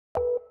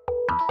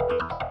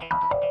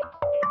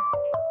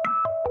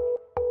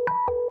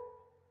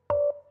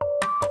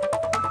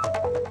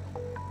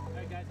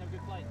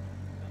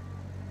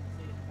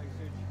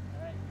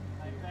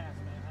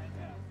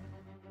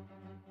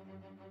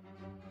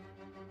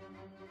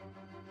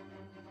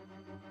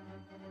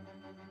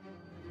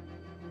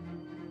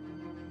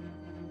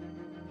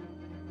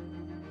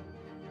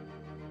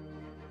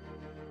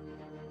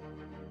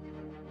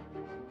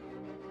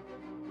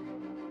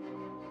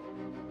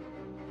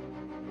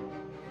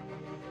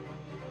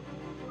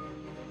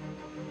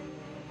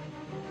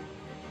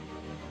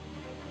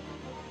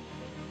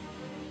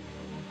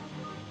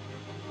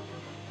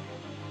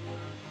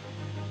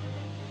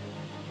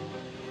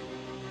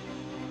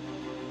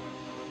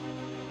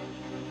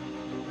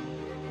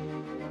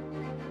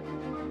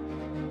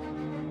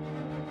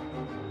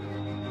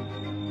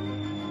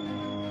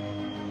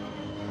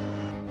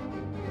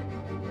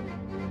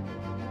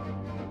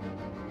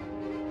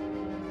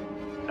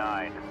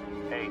9,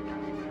 8,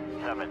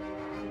 7,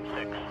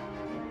 6,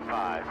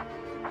 5,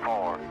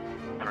 4,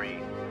 3,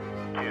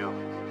 2,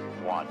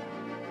 1.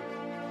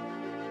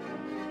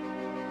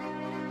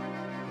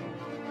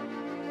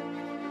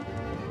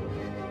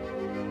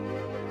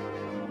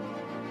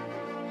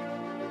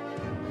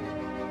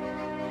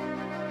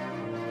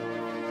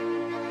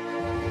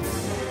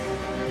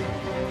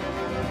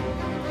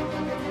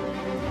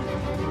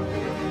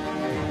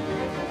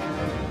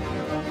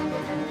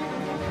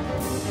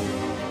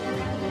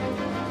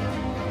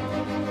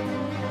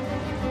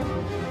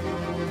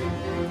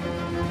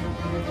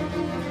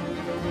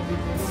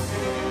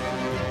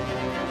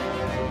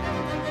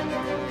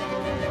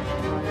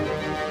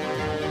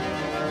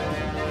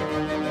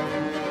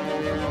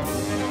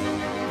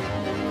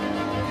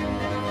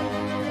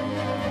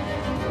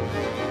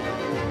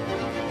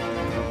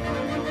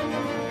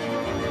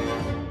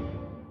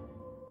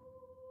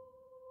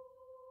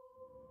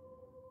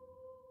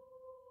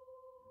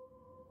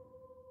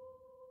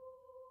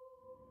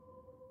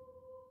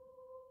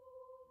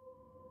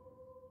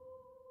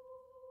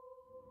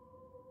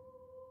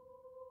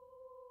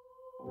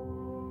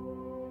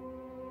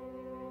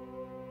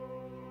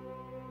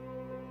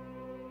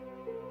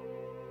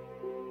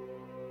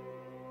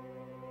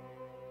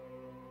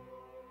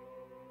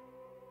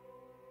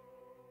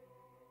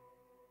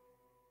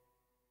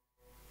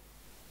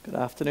 Good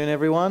afternoon,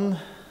 everyone.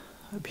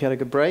 Hope you had a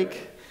good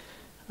break.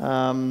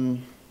 I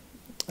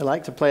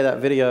like to play that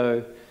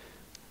video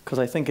because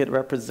I think it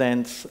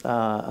represents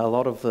a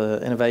lot of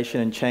the innovation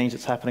and change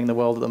that's happening in the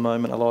world at the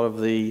moment, a lot of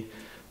the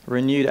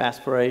renewed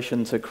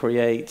aspiration to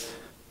create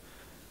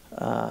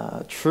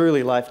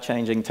truly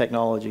life-changing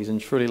technologies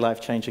and truly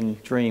life-changing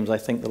dreams. I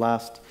think the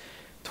last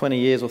 20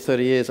 years or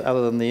 30 years,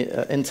 other than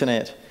the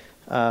internet,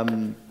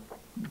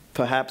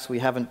 perhaps we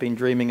haven't been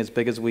dreaming as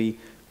big as we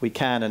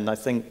can, and I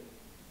think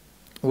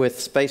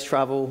with space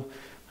travel,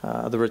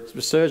 the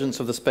resurgence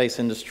of the space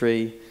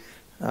industry,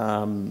 there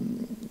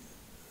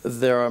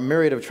are a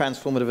myriad of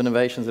transformative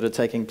innovations that are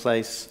taking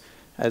place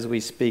as we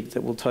speak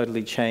that will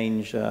totally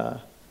change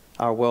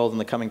our world in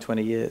the coming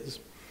 20 years.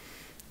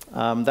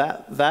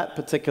 That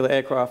particular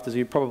aircraft, as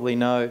you probably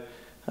know,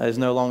 is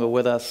no longer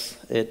with us.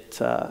 It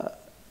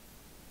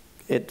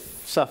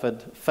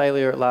suffered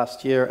failure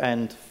last year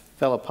and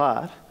fell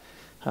apart.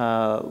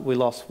 We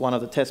lost one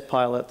of the test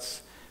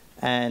pilots,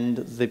 and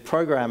the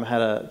program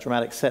had a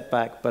dramatic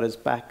setback, but is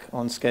back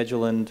on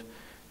schedule and,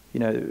 you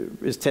know,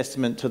 is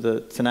testament to the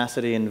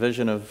tenacity and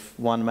vision of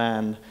one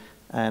man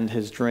and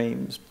his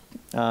dreams.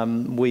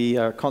 We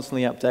are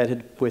constantly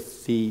updated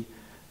with the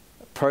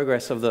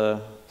progress of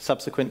the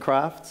subsequent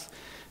crafts,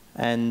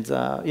 and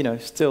you know,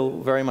 still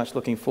very much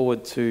looking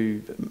forward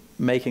to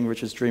making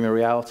Richard's dream a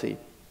reality.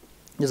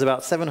 There's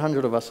about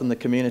 700 of us in the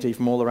community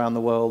from all around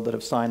the world that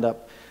have signed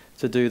up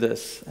to do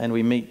this, and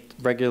we meet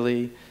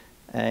regularly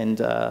and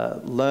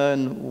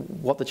learn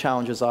what the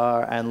challenges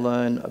are and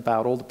learn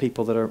about all the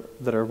people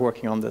that are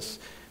working on this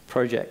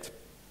project.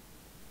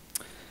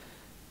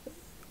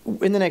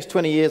 In the next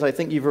 20 years, I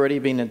think you've already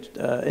been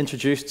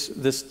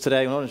introduced this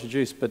today, well, not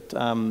introduced, but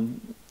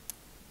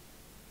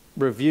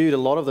reviewed a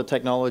lot of the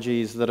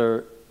technologies that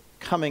are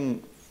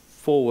coming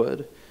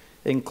forward,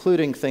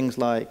 including things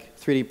like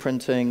 3D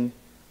printing,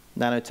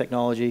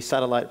 nanotechnology,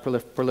 satellite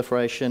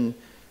proliferation,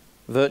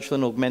 virtual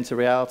and augmented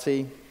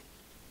reality,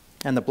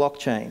 and the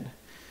blockchain.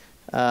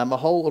 A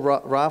whole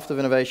raft of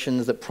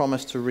innovations that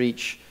promise to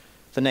reach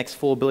the next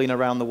 4 billion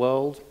around the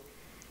world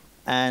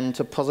and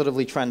to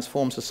positively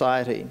transform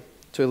society,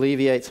 to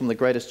alleviate some of the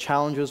greatest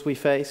challenges we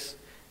face,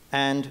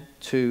 and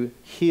to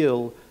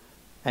heal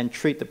and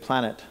treat the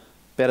planet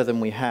better than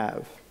we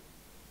have.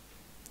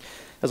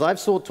 As I've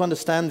sought to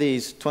understand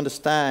these, to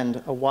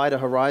understand a wider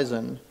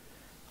horizon,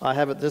 I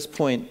have at this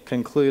point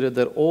concluded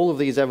that all of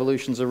these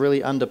evolutions are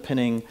really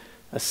underpinning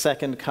a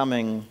second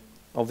coming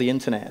of the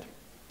internet.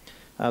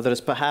 That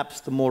is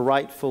perhaps the more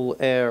rightful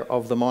heir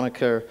of the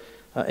moniker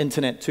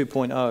Internet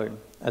 2.0,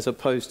 as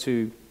opposed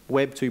to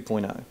Web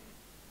 2.0.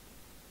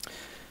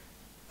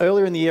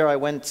 Earlier in the year, I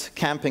went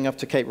camping up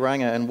to Cape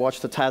Ranga and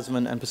watched the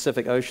Tasman and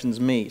Pacific Oceans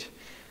meet.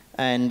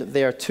 And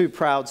there are two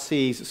proud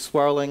seas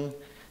swirling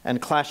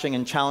and clashing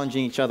and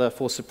challenging each other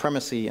for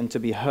supremacy and to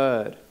be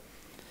heard.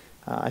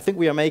 I think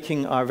we are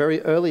making our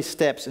very early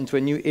steps into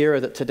a new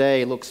era that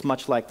today looks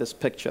much like this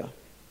picture,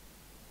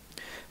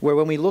 where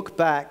when we look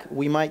back,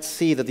 we might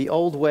see that the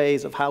old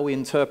ways of how we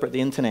interpret the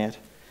internet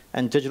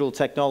and digital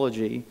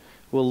technology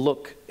will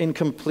look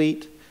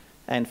incomplete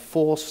and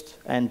forced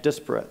and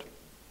disparate.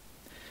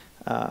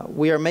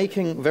 We are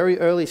making very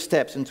early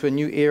steps into a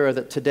new era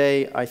that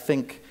today, I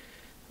think,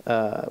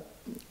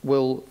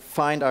 will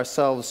find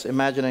ourselves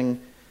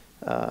imagining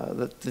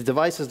that the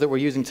devices that we're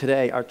using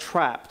today are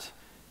trapped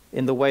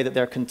in the way that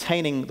they're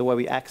containing the way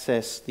we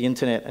access the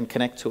internet and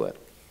connect to it.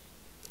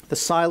 The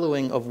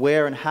siloing of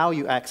where and how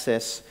you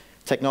access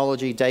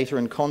technology, data,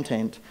 and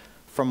content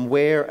from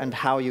where and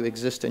how you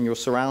exist in your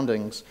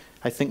surroundings,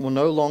 I think will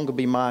no longer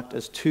be marked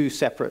as two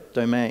separate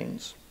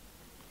domains.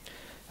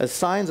 As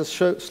signs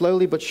are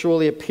slowly but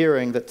surely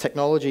appearing that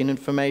technology and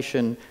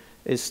information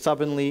is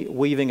stubbornly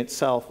weaving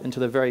itself into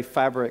the very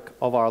fabric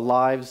of our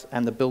lives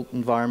and the built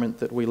environment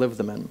that we live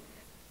them in.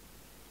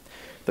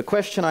 The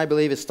question, I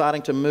believe, is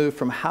starting to move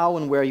from how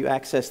and where you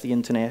access the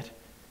internet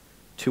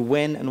to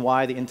when and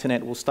why the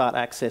internet will start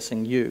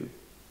accessing you.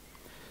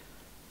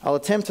 I'll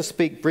attempt to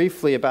speak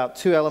briefly about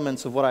two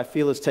elements of what I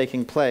feel is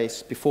taking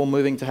place before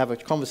moving to have a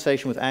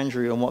conversation with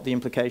Andrew on what the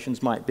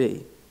implications might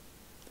be.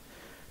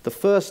 The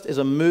first is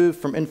a move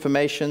from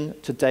information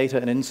to data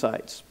and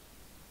insights.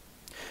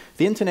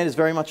 The internet is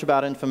very much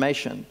about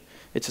information.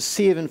 It's a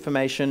sea of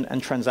information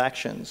and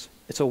transactions.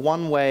 It's a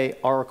one-way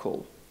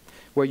oracle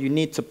where you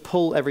need to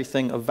pull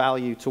everything of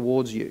value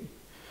towards you.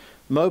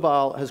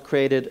 Mobile has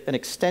created an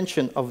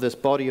extension of this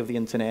body of the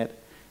internet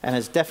and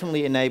has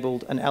definitely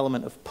enabled an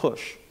element of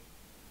push.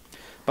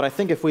 But I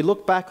think if we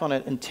look back on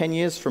it in 10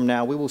 years from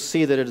now, we will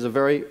see that it is a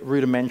very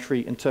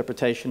rudimentary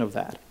interpretation of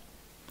that.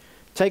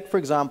 Take, for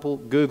example,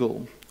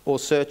 Google or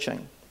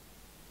searching.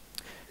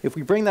 If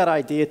we bring that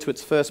idea to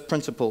its first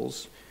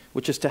principles,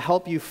 which is to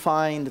help you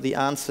find the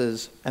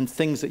answers and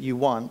things that you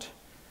want,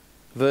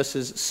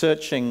 versus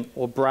searching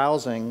or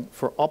browsing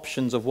for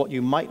options of what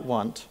you might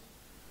want,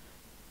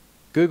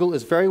 Google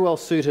is very well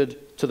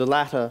suited to the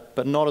latter,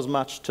 but not as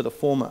much to the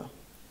former.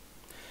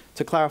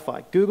 To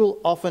clarify, Google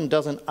often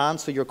doesn't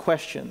answer your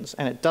questions,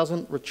 and it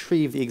doesn't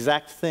retrieve the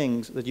exact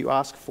things that you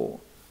ask for.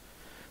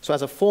 So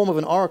as a form of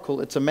an oracle,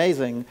 it's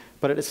amazing,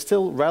 but it is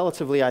still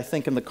relatively, I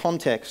think, in the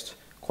context,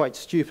 quite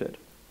stupid.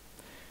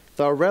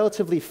 There are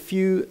relatively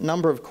few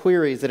number of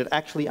queries that it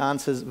actually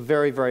answers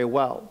very, very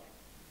well.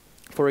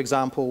 For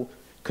example,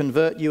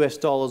 convert US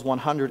dollars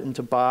 100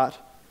 into baht,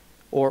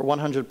 or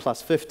 100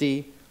 plus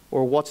 50,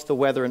 or what's the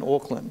weather in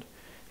Auckland.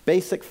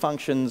 Basic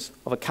functions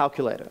of a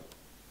calculator.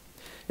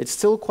 It's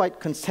still quite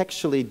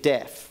contextually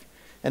deaf,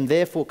 and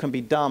therefore can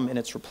be dumb in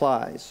its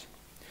replies.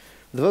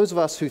 Those of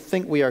us who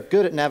think we are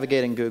good at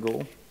navigating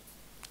Google,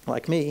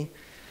 like me,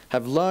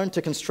 have learned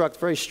to construct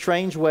very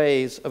strange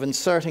ways of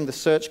inserting the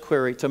search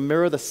query to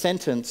mirror the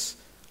sentence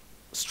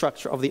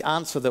structure of the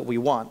answer that we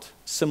want,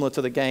 similar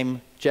to the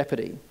game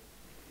Jeopardy.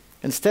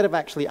 Instead of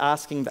actually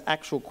asking the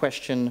actual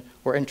question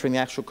or entering the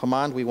actual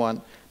command we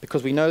want,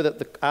 because we know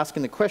that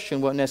asking the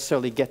question won't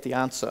necessarily get the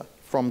answer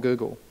from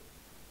Google.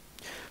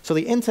 So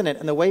the internet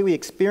and the way we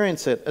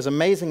experience it, as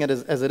amazing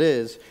as it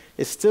is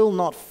still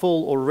not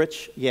full or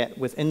rich yet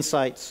with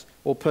insights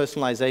or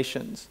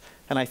personalizations.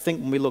 And I think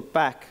when we look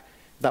back,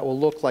 that will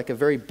look like a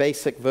very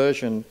basic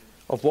version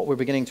of what we're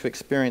beginning to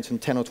experience in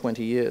 10 or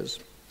 20 years.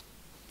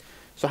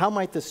 So how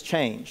might this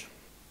change?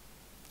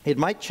 It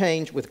might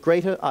change with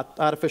greater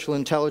artificial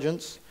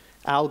intelligence,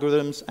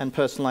 algorithms, and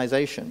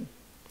personalization.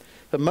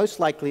 But most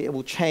likely it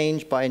will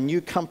change by a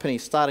new company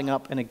starting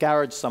up in a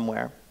garage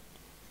somewhere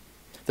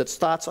that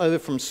starts over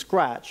from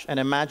scratch and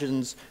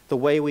imagines the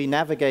way we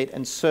navigate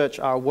and search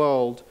our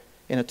world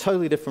in a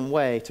totally different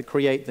way to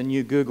create the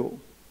new Google.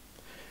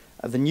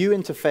 The new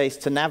interface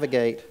to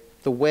navigate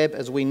the web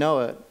as we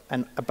know it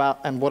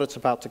and what it's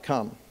about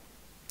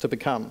to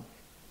become.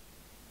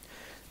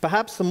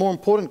 Perhaps the more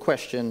important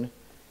question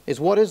is,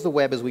 what is the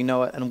web as we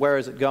know it and where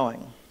is it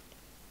going?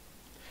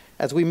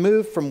 As we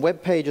move from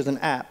web pages and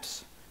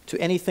apps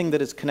to anything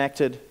that is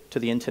connected to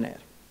the internet.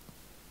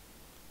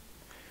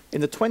 In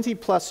the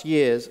 20+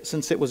 years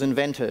since it was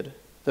invented,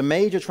 the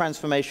major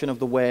transformation of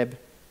the web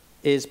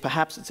is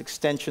perhaps its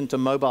extension to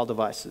mobile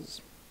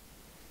devices.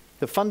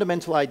 The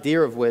fundamental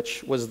idea of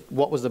which was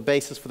what was the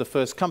basis for the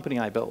first company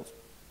I built,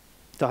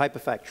 the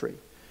Hyperfactory.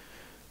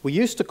 We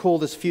used to call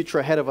this future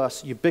ahead of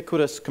us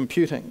ubiquitous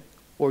computing,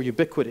 or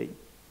ubiquity.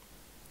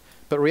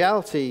 But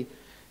reality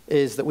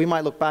is that we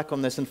might look back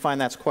on this and find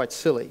that's quite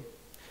silly,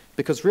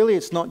 because really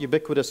it's not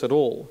ubiquitous at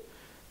all.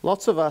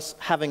 Lots of us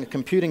having a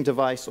computing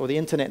device or the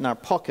internet in our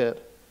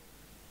pocket,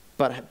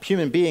 but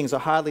human beings are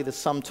hardly the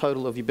sum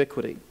total of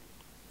ubiquity.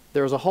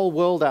 There is a whole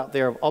world out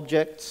there of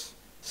objects,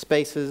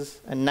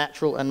 spaces, and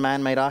natural and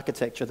man-made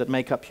architecture that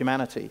make up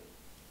humanity.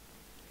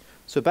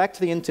 So back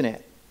to the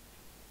internet.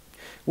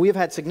 We have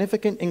had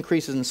significant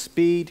increases in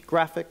speed,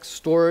 graphics,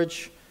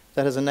 storage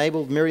that has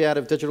enabled myriad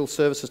of digital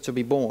services to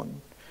be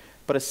born.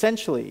 But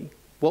essentially,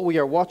 what we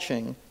are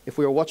watching, if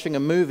we are watching a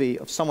movie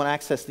of someone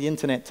access the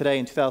internet today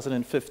in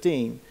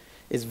 2015,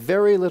 is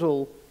very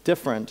little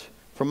different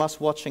from us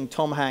watching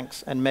Tom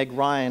Hanks and Meg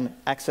Ryan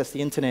access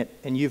the internet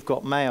in You've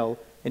Got Mail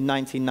in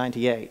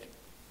 1998.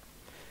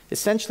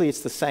 Essentially,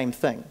 it's the same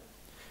thing.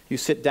 You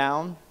sit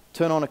down,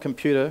 turn on a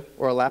computer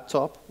or a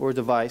laptop or a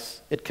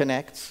device, it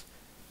connects,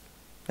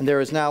 and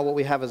there is now what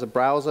we have as a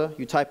browser.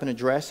 You type an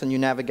address and you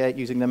navigate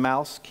using the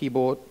mouse,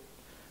 keyboard,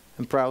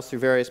 and browse through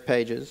various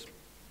pages.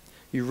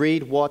 You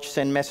read, watch,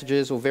 send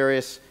messages or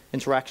various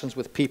interactions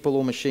with people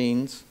or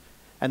machines,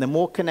 and the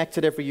more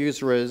connected every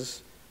user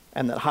is,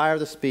 and the higher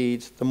the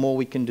speeds, the more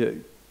we can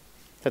do.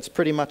 That's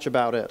pretty much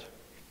about it.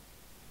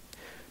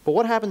 But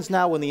what happens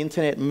now when the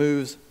internet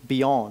moves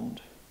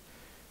beyond?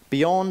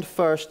 Beyond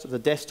first the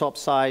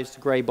desktop-sized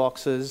gray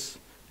boxes,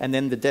 and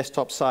then the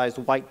desktop-sized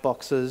white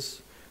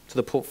boxes, to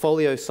the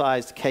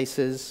portfolio-sized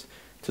cases,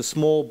 to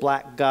small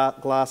black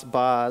glass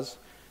bars,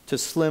 to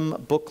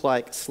slim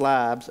book-like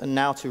slabs, and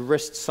now to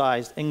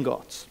wrist-sized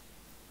ingots.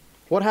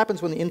 What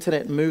happens when the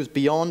internet moves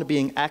beyond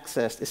being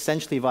accessed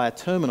essentially via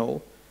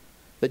terminal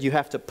that you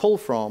have to pull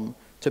from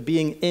to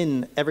being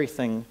in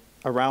everything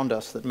around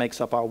us that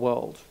makes up our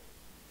world?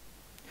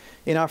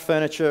 In our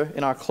furniture,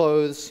 in our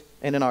clothes,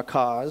 and in our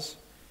cars,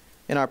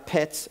 in our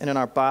pets, and in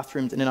our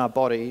bathrooms, and in our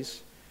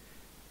bodies,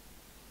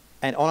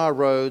 and on our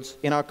roads,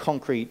 in our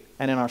concrete,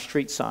 and in our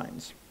street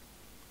signs.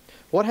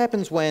 What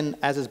happens when,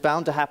 as is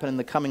bound to happen in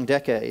the coming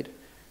decade,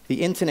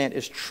 the internet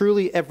is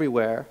truly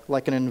everywhere,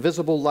 like an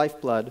invisible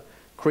lifeblood,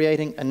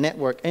 creating a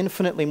network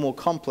infinitely more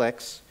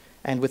complex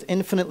and with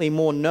infinitely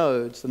more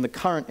nodes than the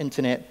current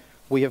internet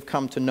we have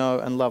come to know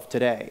and love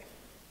today?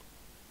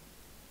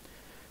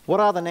 What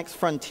are the next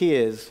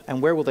frontiers,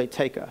 and where will they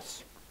take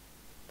us?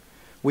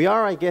 We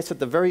are, I guess, at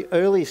the very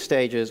early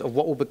stages of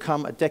what will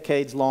become a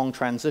decades-long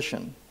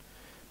transition,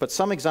 but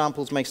some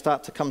examples may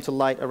start to come to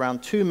light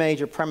around two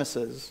major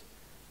premises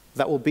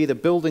that will be the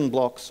building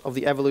blocks of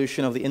the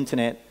evolution of the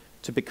internet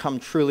to become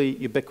truly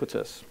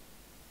ubiquitous.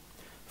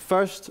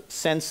 First,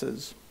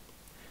 sensors.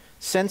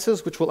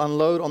 Sensors which will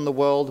unload on the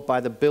world by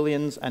the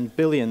billions and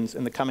billions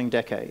in the coming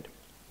decade.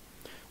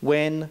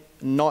 When,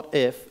 not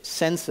if,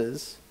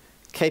 sensors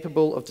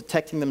capable of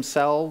detecting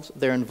themselves,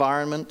 their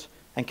environment,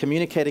 and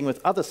communicating with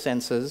other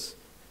sensors,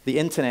 the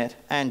internet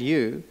and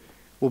you,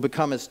 will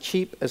become as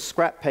cheap as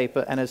scrap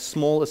paper and as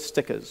small as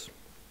stickers.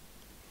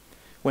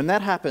 When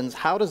that happens,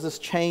 how does this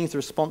change the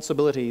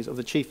responsibilities of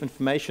the Chief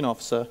Information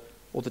Officer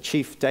or the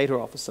Chief Data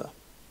Officer?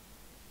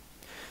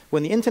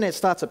 When the internet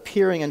starts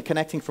appearing and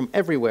connecting from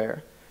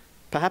everywhere,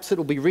 perhaps it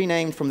will be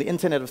renamed from the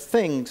Internet of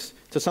Things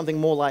to something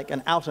more like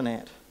an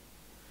outernet.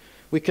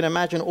 We can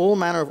imagine all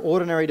manner of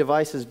ordinary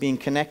devices being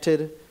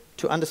connected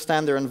to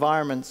understand their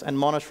environments and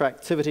monitor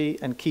activity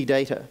and key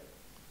data.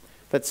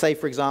 Let's say,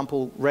 for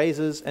example,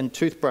 razors and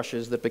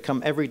toothbrushes that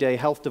become everyday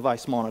health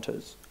device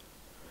monitors.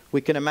 We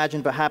can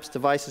imagine perhaps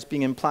devices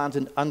being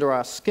implanted under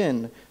our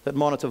skin that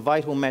monitor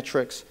vital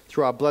metrics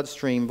through our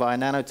bloodstream via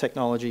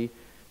nanotechnology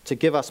to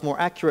give us more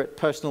accurate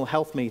personal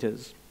health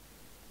meters.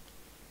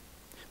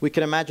 We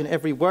can imagine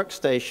every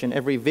workstation,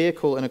 every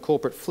vehicle in a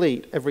corporate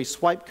fleet, every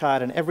swipe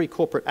card and every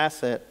corporate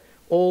asset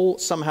all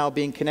somehow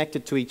being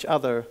connected to each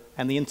other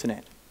and the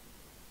internet.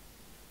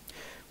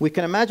 We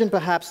can imagine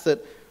perhaps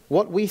that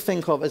what we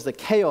think of as the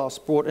chaos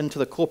brought into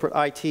the corporate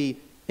IT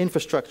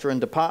infrastructure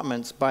and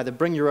departments by the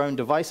bring your own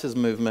devices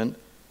movement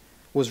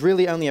was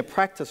really only a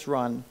practice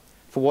run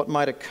for what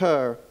might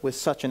occur with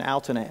such an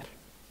outernet.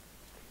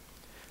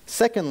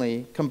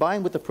 Secondly,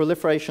 combined with the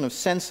proliferation of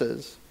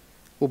sensors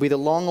will be the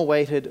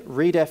long-awaited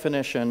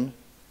redefinition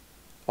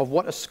of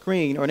what a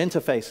screen or an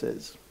interface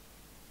is.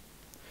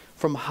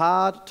 From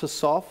hard to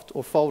soft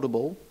or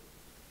foldable,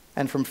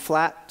 and from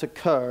flat to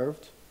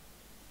curved,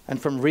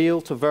 and from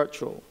real to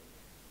virtual.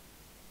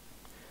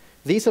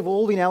 These have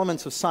all been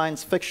elements of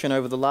science fiction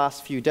over the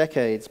last few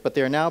decades, but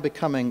they are now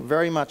becoming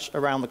very much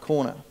around the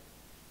corner.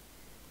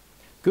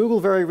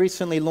 Google very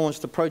recently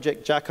launched the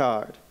Project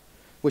Jacquard,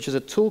 which is a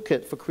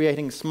toolkit for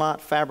creating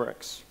smart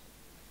fabrics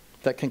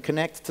that can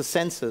connect to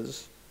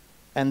sensors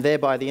and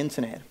thereby the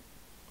internet.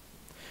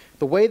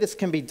 The way this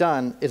can be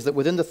done is that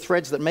within the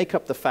threads that make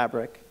up the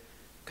fabric,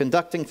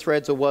 conducting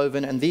threads are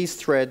woven, and these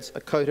threads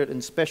are coated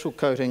in special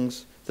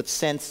coatings that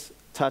sense,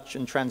 touch,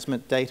 and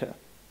transmit data.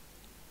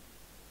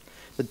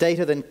 The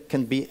data then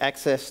can be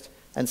accessed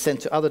and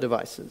sent to other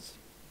devices.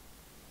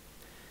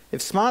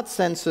 If smart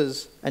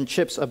sensors and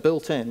chips are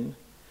built in,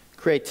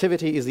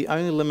 creativity is the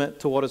only limit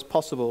to what is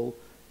possible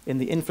in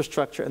the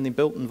infrastructure and the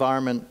built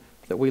environment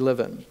that we live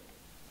in.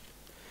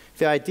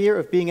 The idea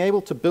of being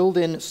able to build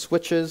in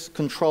switches,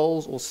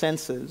 controls, or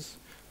sensors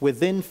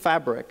within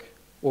fabric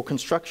or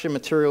construction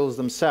materials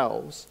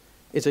themselves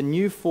is a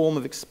new form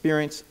of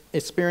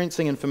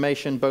experiencing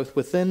information both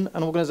within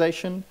an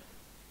organization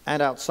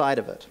and outside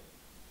of it.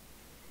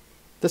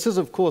 This is,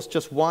 of course,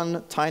 just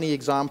one tiny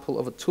example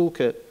of a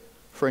toolkit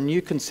for a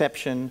new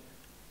conception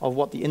of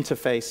what the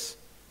interface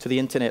to the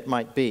internet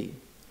might be,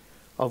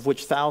 of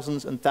which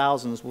thousands and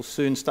thousands will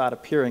soon start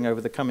appearing over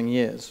the coming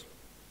years.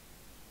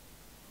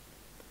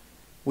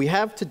 We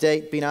have to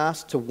date been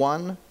asked to,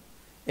 one,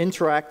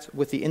 interact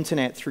with the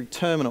internet through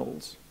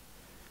terminals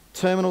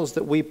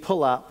that we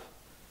pull up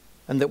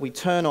and that we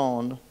turn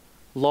on,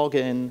 log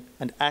in,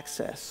 and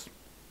access.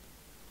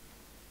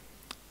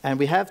 And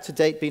we have to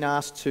date been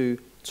asked to,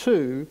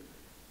 two,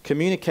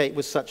 communicate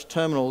with such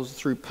terminals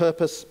through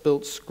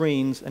purpose-built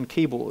screens and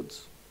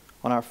keyboards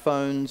on our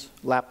phones,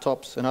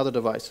 laptops, and other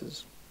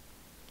devices.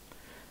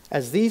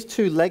 As these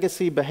two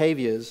legacy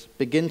behaviors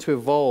begin to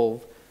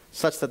evolve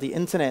such that the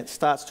internet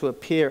starts to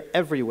appear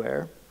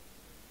everywhere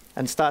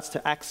and starts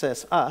to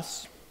access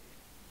us,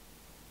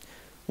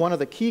 one of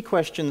the key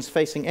questions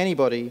facing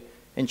anybody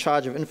in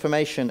charge of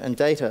information and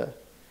data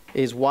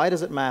is, why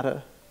does it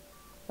matter,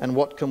 and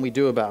what can we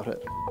do about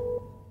it?